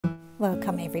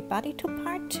Welcome everybody to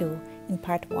part 2. In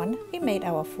part 1 we made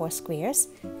our 4 squares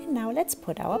and now let's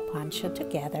put our poncho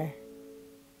together.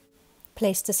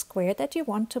 Place the square that you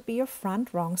want to be your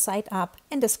front wrong side up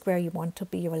and the square you want to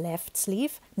be your left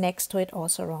sleeve next to it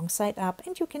also wrong side up,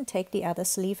 and you can take the other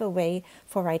sleeve away.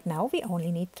 For right now we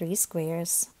only need 3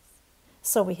 squares.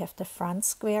 So we have the front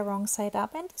square wrong side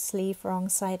up and the sleeve wrong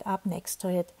side up next to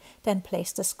it. Then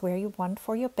place the square you want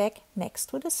for your back next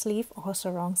to the sleeve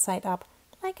also wrong side up,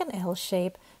 like an L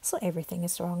shape, so everything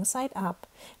is wrong side up.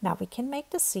 Now we can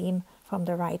make the seam from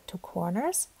the right 2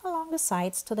 corners, along the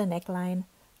sides to the neckline,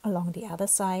 along the other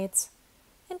sides,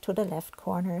 and to the left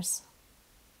corners.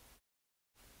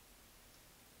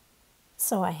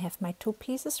 So I have my 2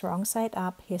 pieces wrong side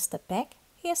up. Here's the back,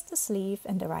 here's the sleeve,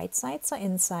 and the right sides are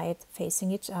inside, facing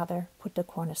each other. Put the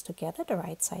corners together, the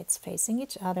right sides facing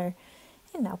each other.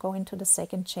 And now go into the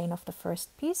second chain of the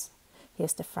first piece.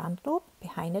 Here's the front loop,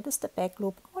 behind it is the back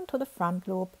loop, go into the front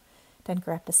loop, then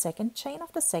grab the second chain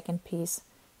of the second piece.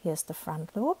 Here's the front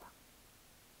loop,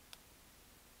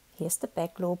 here's the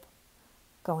back loop,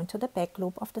 go into the back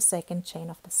loop of the second chain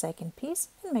of the second piece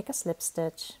and make a slip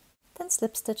stitch. Then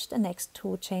slip stitch the next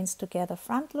 2 chains together,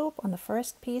 front loop on the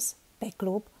first piece, back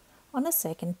loop on the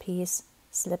second piece,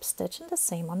 slip stitch, and the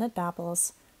same on the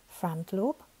doubles, front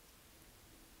loop,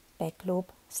 back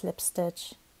loop, slip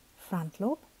stitch, front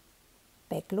loop,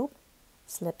 back loop,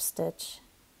 slip stitch.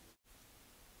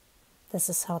 This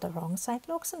is how the wrong side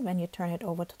looks, and when you turn it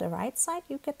over to the right side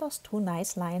you get those 2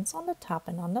 nice lines on the top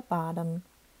and on the bottom.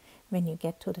 When you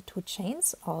get to the 2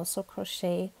 chains, also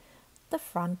crochet the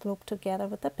front loop together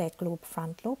with the back loop,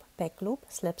 front loop, back loop,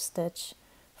 slip stitch,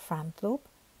 front loop,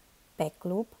 back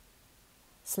loop,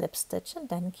 slip stitch, and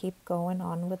then keep going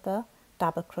on with the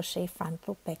double crochet, front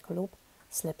loop, back loop,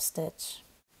 slip stitch.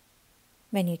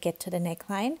 When you get to the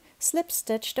neckline, slip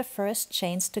stitch the first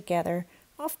chains together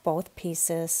of both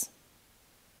pieces.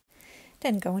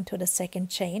 Then go into the second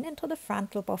chain into the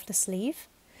front loop of the sleeve,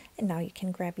 and now you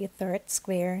can grab your 3rd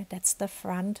square. That's the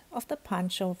front of the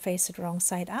poncho. Face it wrong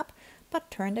side up,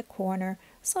 but turn the corner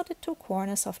so the 2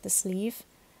 corners of the sleeve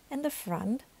and the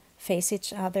front face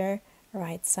each other,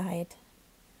 right side.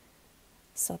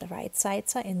 So the right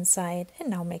sides are inside, and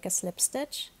now make a slip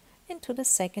stitch into the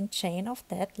second chain of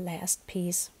that last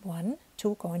piece. 1,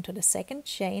 2, go into the second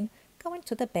chain, go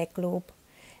into the back loop,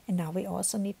 and now we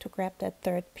also need to grab that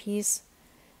 3rd piece.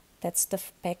 That's the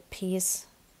back piece,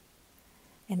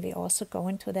 and we also go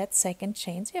into that second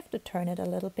chain. So you have to turn it a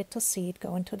little bit to see it.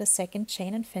 Go into the second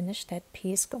chain and finish that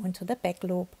piece. Go into the back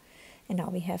loop, and now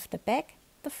we have the back,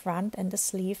 the front, and the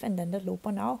sleeve, and then the loop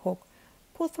on our hook.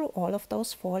 Pull through all of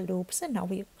those 4 loops, and now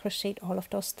we crocheted all of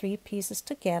those 3 pieces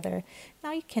together.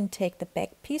 Now you can take the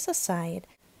back piece aside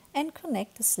and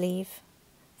connect the sleeve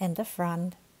and the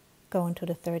front. Go into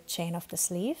the 3rd chain of the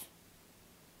sleeve,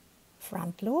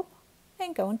 front loop,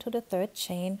 and go into the 3rd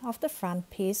chain of the front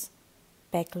piece,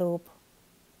 back loop,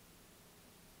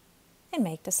 and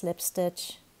make the slip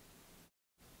stitch.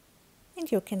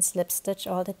 And you can slip stitch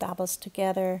all the doubles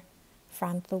together,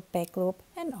 front loop, back loop,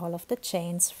 and all of the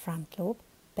chains, front loop,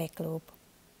 back loop.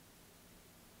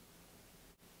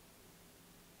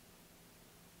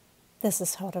 This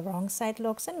is how the wrong side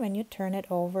looks, and when you turn it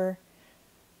over,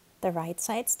 the right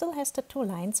side still has the 2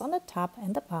 lines on the top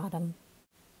and the bottom.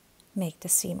 Make the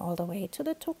seam all the way to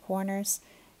the 2 corners,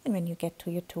 and when you get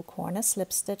to your 2 corners,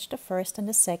 slip stitch the first and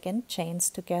the second chains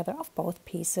together of both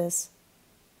pieces.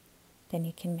 Then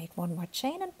you can make 1 more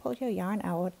chain and pull your yarn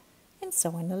out and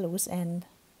sew in the loose end.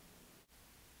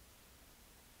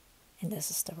 And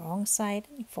this is the wrong side,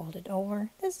 and you fold it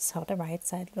over. This is how the right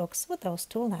side looks with those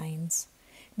 2 lines.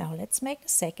 Now let's make the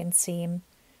second seam.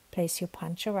 Place your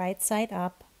poncho right side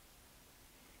up,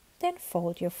 then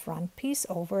fold your front piece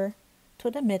over to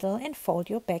the middle and fold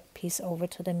your back piece over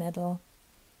to the middle.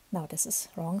 Now this is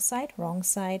wrong side,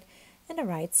 and the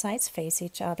right sides face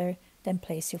each other. Then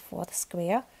place your 4th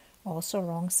square, also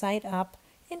wrong side up,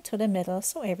 into the middle,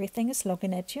 so everything is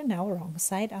looking at you now wrong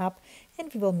side up,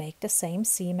 and we will make the same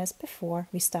seam as before.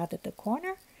 We start at the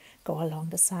corner, go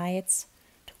along the sides,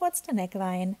 towards the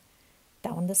neckline,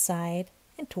 down the side,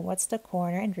 and towards the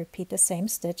corner, and repeat the same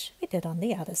stitch we did on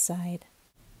the other side.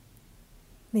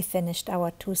 We finished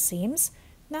our 2 seams.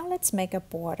 Now let's make a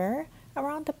border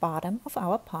around the bottom of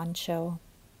our poncho.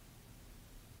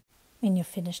 When you're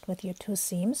finished with your 2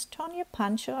 seams, turn your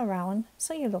poncho around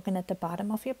so you're looking at the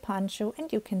bottom of your poncho,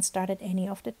 and you can start at any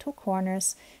of the 2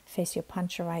 corners. Face your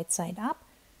poncho right side up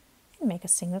and make a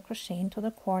single crochet into the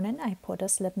corner, and I put a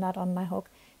slip knot on my hook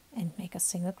and make a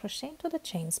single crochet into the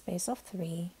chain space of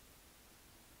 3.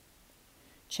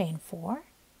 Chain 4,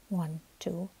 1,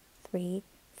 2, 3,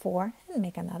 4 and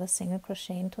make another single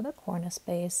crochet into the corner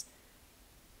space.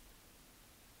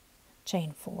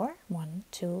 Chain 4, 1,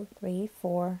 2, 3,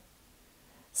 4.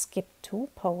 Skip 2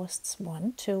 posts,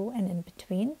 1, 2, and in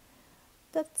between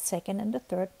the second and the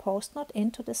third post, not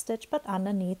into the stitch but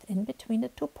underneath, in between the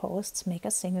 2 posts, make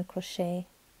a single crochet.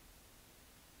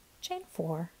 Chain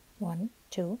 4, 1,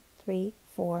 2, 3,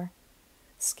 4.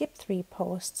 Skip 3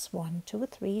 posts, 1, 2,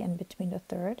 3, and between the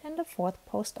third and the fourth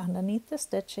post underneath the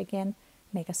stitch again,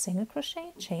 make a single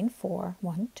crochet, chain 4,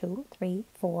 1, 2, 3,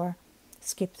 4.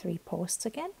 Skip 3 posts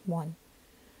again, 1,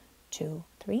 2,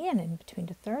 3, and in between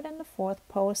the third and the fourth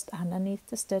post underneath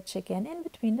the stitch again, in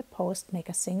between the post, make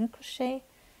a single crochet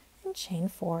and chain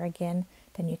 4 again.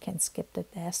 Then you can skip the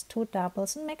last 2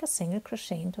 doubles and make a single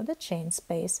crochet into the chain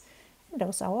space. And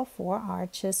those are our 4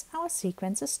 arches. Our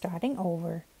sequence is starting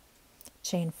over.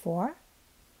 Chain 4,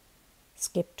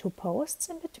 skip 2 posts,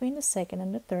 in between the second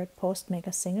and the third post, make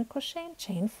a single crochet and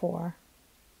chain 4.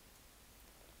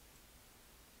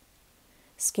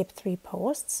 Skip 3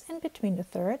 posts, in between the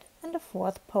third and the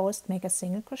fourth post, make a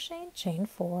single crochet and chain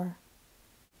 4.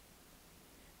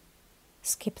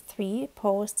 Skip 3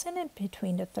 posts, and in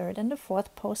between the third and the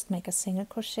fourth post, make a single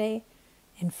crochet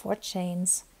and 4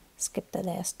 chains. Skip the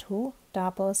last 2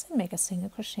 doubles and make a single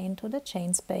crochet into the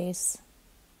chain space.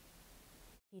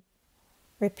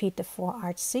 Repeat the 4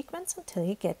 arch sequence until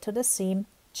you get to the seam.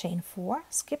 Chain 4,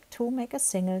 skip 2, make a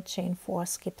single, chain 4,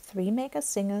 skip 3, make a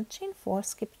single, chain 4,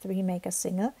 skip 3, make a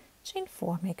single, chain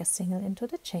 4, make a single into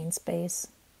the chain space.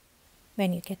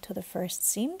 When you get to the first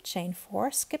seam, chain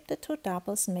 4, skip the 2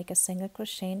 doubles and make a single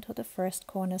crochet into the first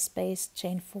corner space.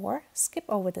 Chain 4, skip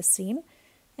over the seam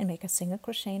and make a single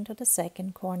crochet into the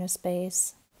second corner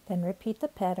space. Then repeat the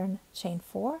pattern. Chain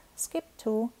 4, skip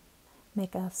 2,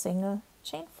 make a single,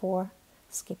 chain 4,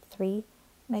 skip 3,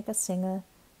 make a single,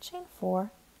 chain 4,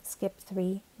 skip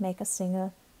 3, make a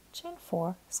single, chain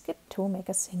 4, skip 2, make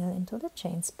a single into the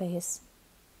chain space.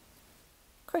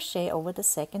 Crochet over the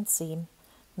second seam,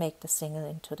 make the single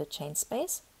into the chain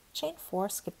space, chain 4,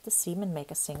 skip the seam and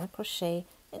make a single crochet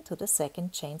into the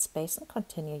second chain space, and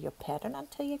continue your pattern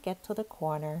until you get to the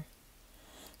corner.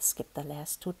 Skip the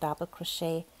last 2 double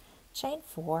crochet, chain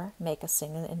 4, make a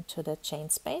single into the chain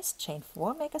space, chain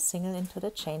 4, make a single into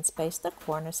the chain space, the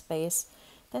corner space,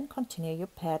 then continue your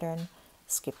pattern.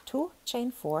 Skip 2, chain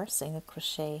 4, single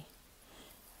crochet.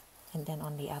 And then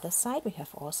on the other side we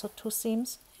have also 2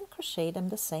 seams, and crochet them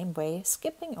the same way,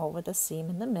 skipping over the seam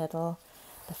in the middle,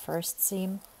 the first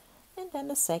seam, and then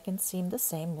the second seam the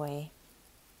same way.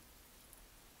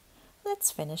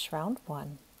 Let's finish round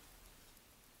 1.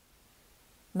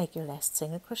 Make your last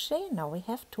single crochet. Now we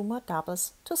have 2 more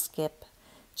doubles to skip.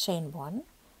 Chain 1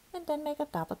 and then make a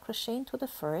double crochet into the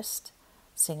first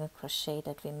single crochet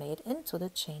that we made into the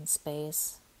chain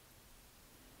space.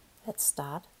 Let's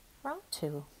start round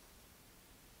 2.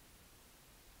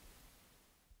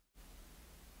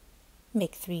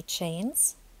 Make 3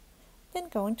 chains, then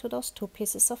go into those 2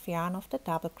 pieces of yarn of the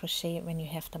double crochet. When you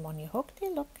have them on your hook, they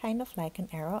look kind of like an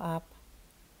arrow up.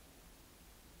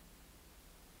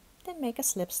 Then make a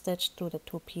slip stitch through the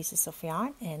 2 pieces of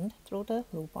yarn and through the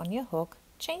loop on your hook.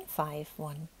 Chain 5,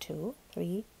 1, 2,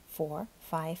 3, 4,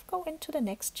 5. Go into the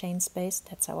next chain space,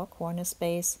 that's our corner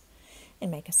space, and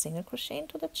make a single crochet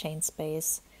into the chain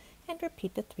space. And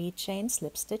repeat the 3 chain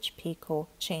slip stitch picot.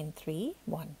 Chain 3,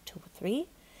 1, 2, 3.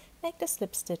 Make the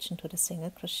slip stitch into the single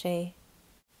crochet.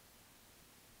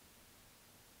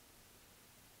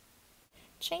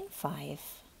 Chain 5.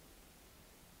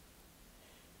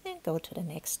 Then go to the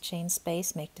next chain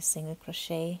space, make the single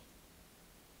crochet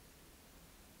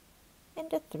and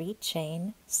the 3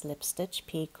 chain slip stitch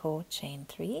picot, chain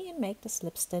 3, and make the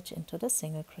slip stitch into the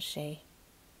single crochet.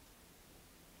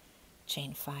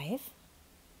 Chain 5.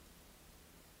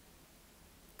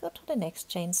 Go to the next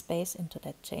chain space, into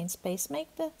that chain space,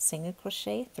 make the single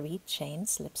crochet, 3 chain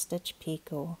slip stitch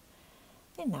picot.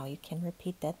 And now you can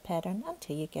repeat that pattern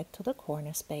until you get to the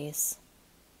corner space.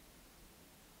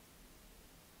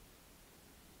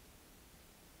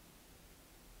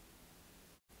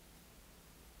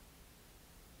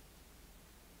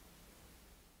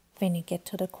 When you get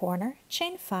to the corner,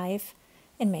 chain 5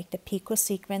 and make the picot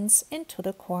sequence into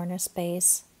the corner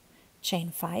space. Chain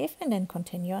 5 and then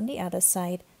continue on the other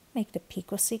side. Make the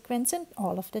picot sequence in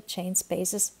all of the chain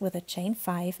spaces with a chain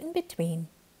 5 in between.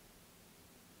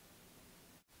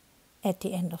 At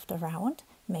the end of the round,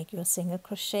 make your single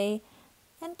crochet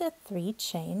and the 3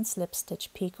 chain slip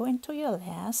stitch picot into your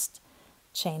last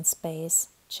chain space.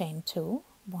 Chain 2,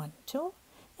 1, 2,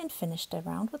 and finish the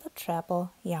round with a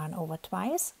treble. Yarn over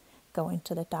twice. Go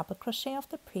into the double crochet of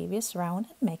the previous round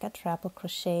and make a treble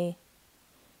crochet.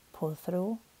 Pull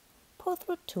through, pull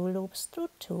through 2 loops, through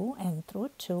 2 and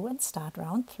through 2, and start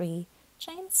round 3.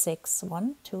 Chain 6,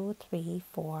 1, 2, 3,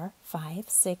 4, 5,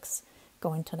 6.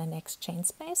 Go into the next chain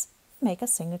space, make a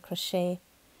single crochet,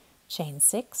 chain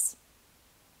 6,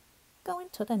 go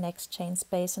into the next chain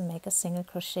space and make a single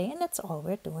crochet, and that's all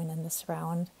we're doing in this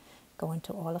round. Go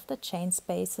into all of the chain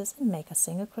spaces and make a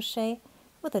single crochet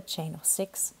with a chain of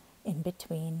 6 in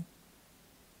between.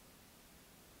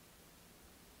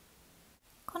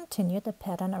 Continue the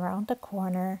pattern around the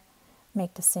corner,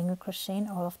 make the single crochet in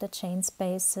all of the chain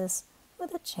spaces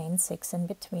with a chain 6 in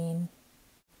between.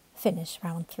 Finish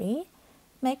round 3,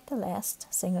 make the last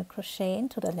single crochet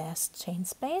into the last chain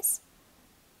space,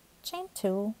 chain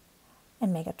 2,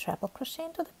 and make a treble crochet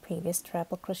into the previous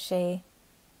treble crochet.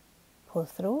 Pull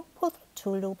through 2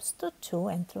 loops, through 2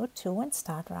 and through 2, and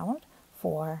start round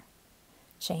 4.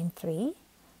 Chain 3,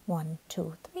 1,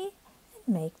 2, 3, and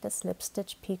make the slip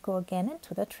stitch picot again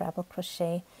into the treble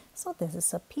crochet. So this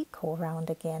is a picot round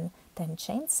again. Then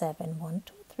chain 7, 1,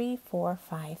 2, 3, 4,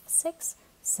 5, 6,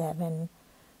 7.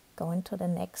 Go into the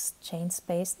next chain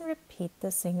space and repeat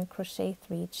the single crochet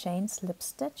 3 chain slip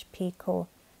stitch picot,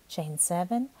 chain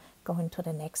 7. Go into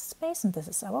the next space, and this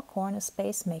is our corner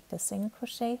space, make the single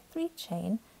crochet 3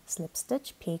 chain slip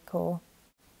stitch picot.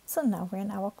 So now we're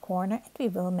in our corner, and we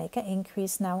will make an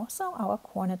increase now so our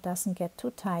corner doesn't get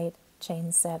too tight.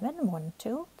 Chain 7, 1,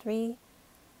 2, 3,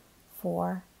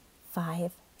 4,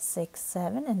 5, 6,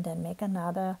 7, and then make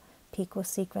another picot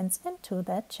sequence into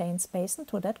that chain space,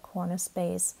 into that corner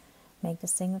space. Make the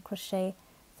single crochet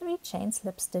 3 chain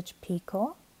slip stitch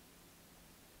picot.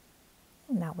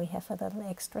 Now we have a little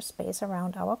extra space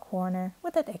around our corner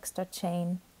with that extra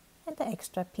chain and the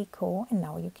extra picot, and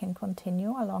now you can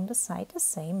continue along the side the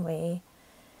same way.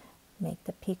 Make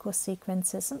the picot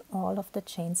sequences in all of the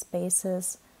chain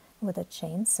spaces with a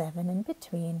chain 7 in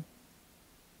between.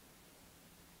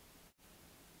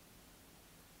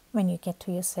 When you get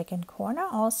to your second corner,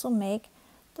 also make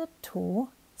the 2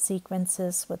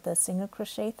 sequences with the single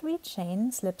crochet 3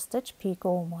 chain slip stitch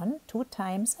picot 1, 2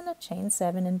 times, and a chain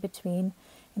 7 in between,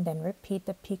 and then repeat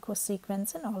the picot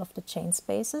sequence in all of the chain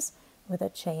spaces with a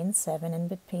chain 7 in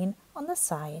between on the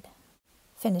side.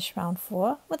 Finish round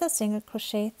 4 with a single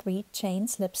crochet 3 chain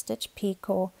slip stitch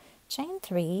picot, chain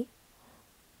 3,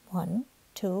 1,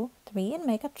 2, 3, and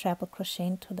make a treble crochet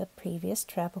into the previous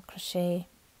treble crochet,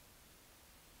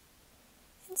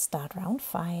 and start round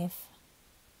 5.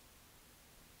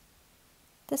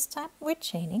 This time we're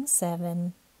chaining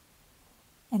 7,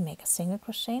 and make a single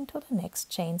crochet into the next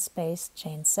chain space,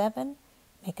 chain 7,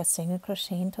 make a single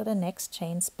crochet into the next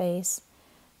chain space,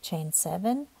 chain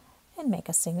 7, and make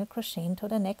a single crochet into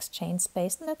the next chain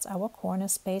space, and that's our corner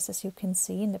space. As you can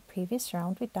see, in the previous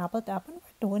round we doubled up, and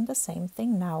we're doing the same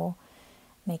thing now.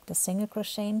 Make the single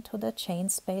crochet into the chain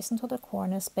space, into the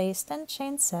corner space, then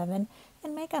chain 7,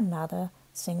 and make another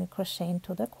single crochet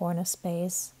into the corner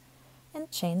space, and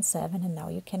chain 7, and now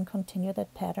you can continue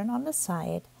that pattern on the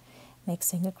side. Make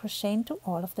single crochet into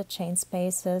all of the chain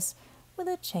spaces with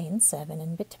a chain 7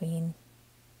 in between.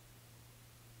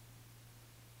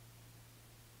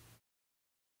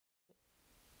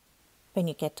 When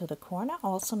you get to the corner,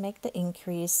 also make the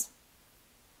increase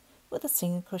with a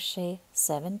single crochet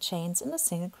 7 chains and a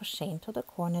single crochet into the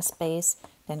corner space.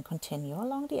 Then continue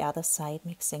along the other side,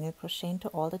 make single crochet into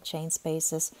all the chain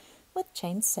spaces with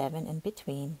chain 7 in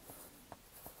between.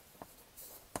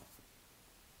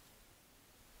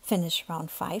 Finish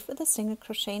round 5 with a single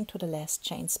crochet into the last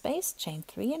chain space, chain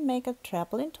 3, and make a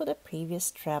treble into the previous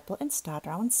treble, and start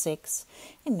round 6.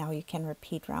 And now you can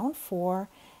repeat round 4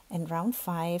 and round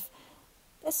 5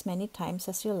 as many times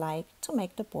as you like to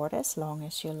make the border as long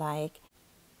as you like.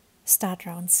 Start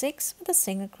round 6 with a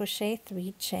single crochet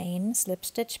 3 chain slip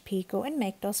stitch picot, and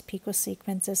make those picot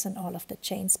sequences in all of the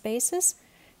chain spaces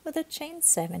with a chain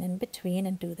 7 in between,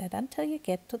 and do that until you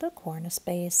get to the corner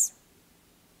space.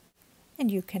 And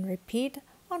you can repeat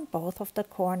on both of the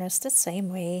corners the same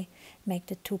way. Make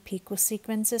the 2 picot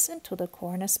sequences into the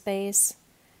corner space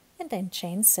and then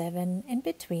chain 7 in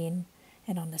between,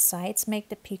 and on the sides make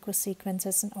the picot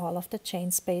sequences in all of the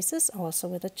chain spaces also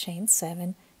with a chain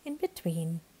 7 in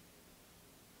between.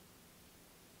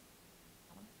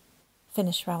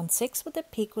 Finish round 6 with a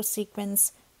picot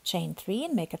sequence, chain 3,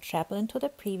 and make a treble into the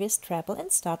previous treble,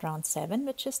 and start round 7,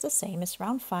 which is the same as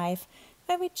round 5,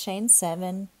 where we chain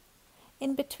 7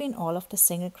 in between all of the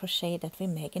single crochet that we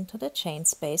make into the chain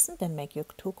space, and then make your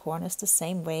 2 corners the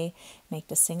same way. Make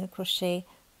the single crochet,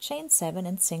 chain 7,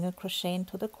 and single crochet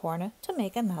into the corner to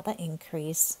make another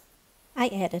increase. I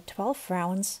added 12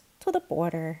 rounds to the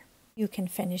border. You can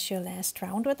finish your last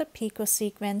round with a picot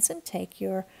sequence and take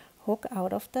your hook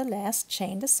out of the last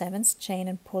chain, the 7th chain,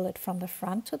 and pull it from the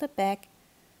front to the back.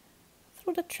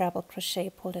 Through the treble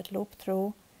crochet, pull that loop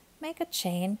through, make a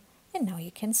chain, and now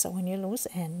you can sew in your loose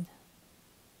end.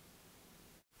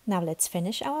 Now let's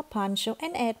finish our poncho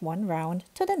and add 1 round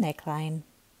to the neckline.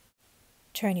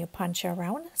 Turn your poncho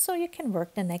around so you can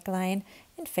work the neckline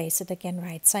and face it again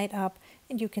right side up,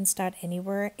 and you can start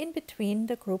anywhere in between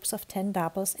the groups of 10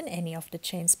 doubles in any of the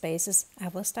chain spaces. I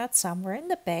will start somewhere in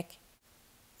the back.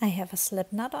 I have a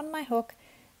slip knot on my hook.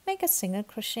 Make a single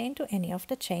crochet into any of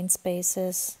the chain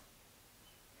spaces.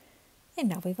 And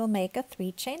now we will make a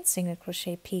 3-chain single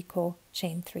crochet picot.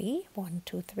 Chain 3, 1,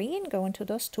 2, 3, and go into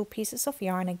those 2 pieces of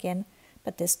yarn again,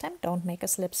 but this time don't make a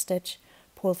slip stitch.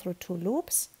 Pull through 2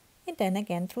 loops, and then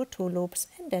again through 2 loops,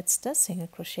 and that's the single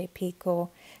crochet picot.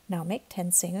 Now make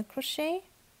 10 single crochet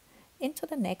into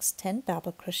the next 10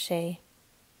 double crochet.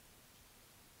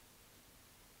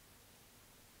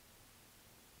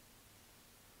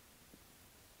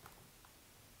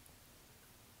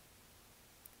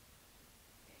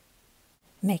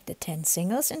 Make the 10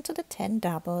 singles into the 10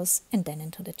 doubles, and then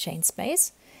into the chain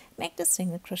space, make the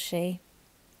single crochet,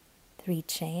 3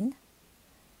 chain,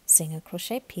 single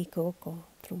crochet picot, go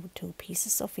through 2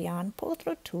 pieces of yarn, pull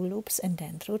through 2 loops and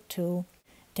then through 2.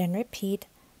 Then repeat,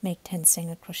 make 10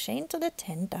 single crochet into the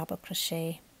 10 double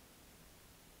crochet.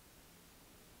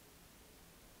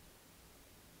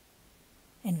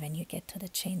 And when you get to the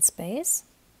chain space,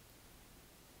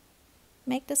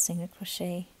 make the single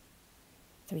crochet,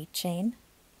 3 chain,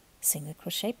 single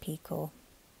crochet picot,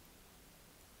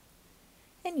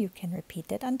 and you can repeat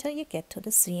that until you get to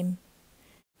the seam.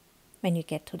 When you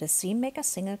get to the seam, make a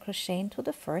single crochet into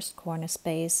the first corner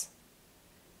space,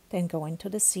 then go into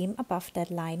the seam above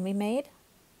that line we made,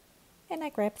 and I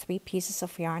grab 3 pieces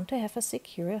of yarn to have a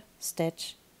secure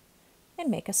stitch,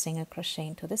 and make a single crochet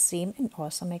into the seam, and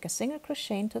also make a single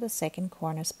crochet into the second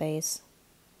corner space.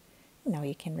 Now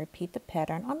you can repeat the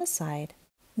pattern on the side.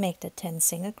 Make the 10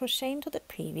 single crochet into the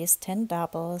previous 10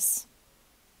 doubles.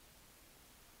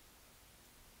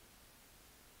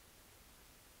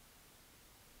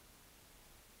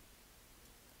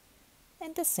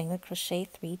 And the single crochet,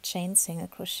 3 chain single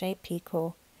crochet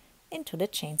picot into the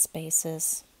chain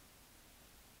spaces.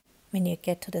 When you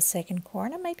get to the second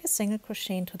corner, make a single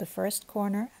crochet into the first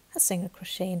corner, a single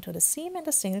crochet into the seam, and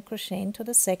a single crochet into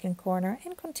the second corner,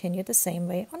 and continue the same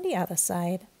way on the other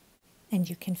side. And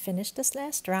you can finish this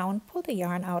last round. Pull the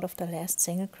yarn out of the last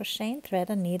single crochet and thread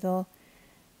a needle,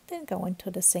 then go into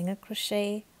the single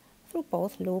crochet through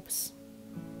both loops,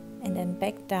 and then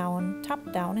back down,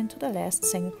 top down into the last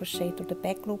single crochet through the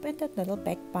back loop and that little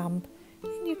back bump,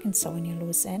 and you can sew in your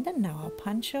loose end. And now our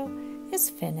poncho is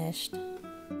finished.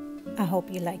 I hope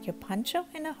you like your poncho,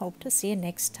 and I hope to see you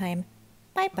next time.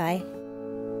 Bye bye.